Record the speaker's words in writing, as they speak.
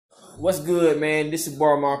What's good, man? This is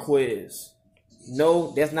Bar Marquez.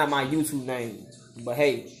 No, that's not my YouTube name. But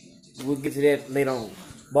hey, we'll get to that later on.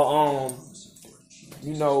 But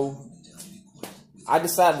you know, I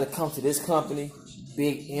decided to come to this company,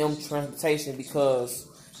 Big M Transportation, because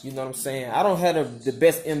you know what I'm saying, I don't have the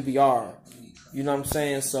best MVR. You know what I'm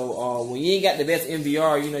saying? So when you ain't got the best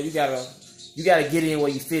MVR, you know, you gotta get in where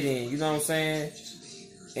you fit in. You know what I'm saying?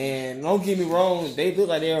 And don't get me wrong, they look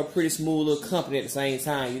like they're a pretty smooth little company at the same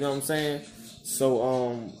time. You know what I'm saying? So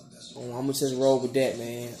I'm gonna just roll with that,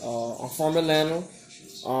 man. I'm from Atlanta.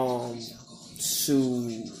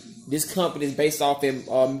 This company is based off in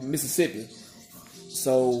Mississippi.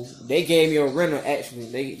 So they gave me a rental. Actually,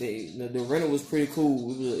 the rental was pretty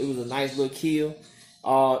cool. It was a nice little kill.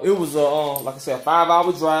 It was like I said, a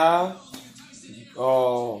 5-hour drive.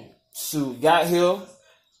 Got here.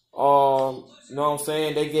 You know what I'm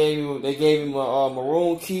saying? They gave him a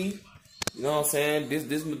maroon key. You know what I'm saying?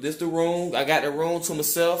 This the room. I got the room to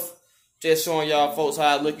myself. Just showing y'all folks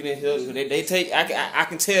how I looking in here. I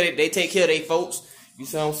can tell they take care of their folks. You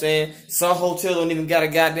see what I'm saying? Some hotels don't even got a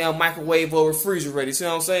goddamn microwave or refrigerator. You see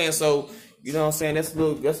what I'm saying? So you know what I'm saying? That's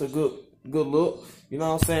a good look. You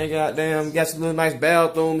know what I'm saying? Goddamn, got some little nice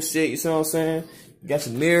bathroom and shit. You see what I'm saying? You got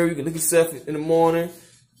some mirror. You can look at yourself in the morning.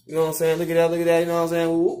 You know what I'm saying? Look at that. You know what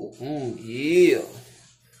I'm saying? Yeah.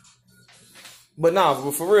 But nah,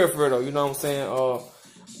 for real though. You know what I'm saying?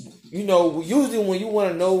 You know, usually when you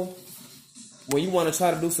want to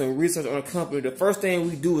try to do some research on a company, the first thing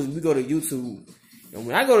we do is we go to YouTube. And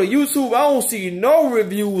when I go to YouTube, I don't see no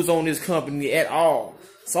reviews on this company at all.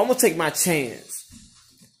 So I'm gonna take my chance.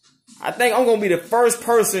 I think I'm gonna be the first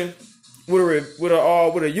person with a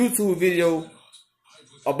YouTube video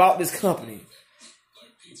about this company.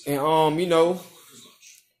 And you know,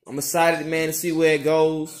 I'm excited, man, to see where it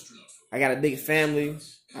goes. I got a big family.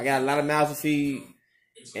 I got a lot of mouths to feed,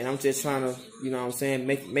 and I'm just trying to, you know what I'm saying,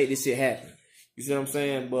 make this shit happen. You see what I'm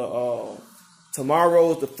saying? But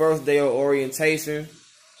tomorrow is the first day of orientation,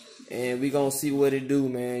 and we gonna see what it do,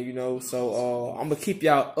 man. You know, so I'm gonna keep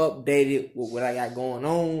y'all updated with what I got going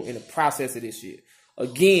on in the process of this shit.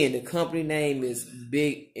 Again, the company name is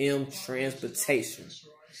Big M Transportation.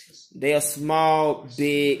 They a small,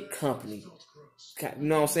 big company. You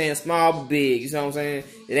know what I'm saying? Small, big. You know what I'm saying?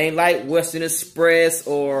 It ain't like Western Express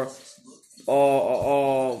or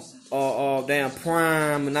damn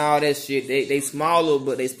Prime and all that shit. They smaller,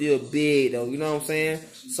 but they still big though. You know what I'm saying?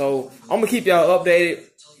 So I'm gonna keep y'all updated.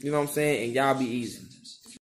 You know what I'm saying? And y'all be easy.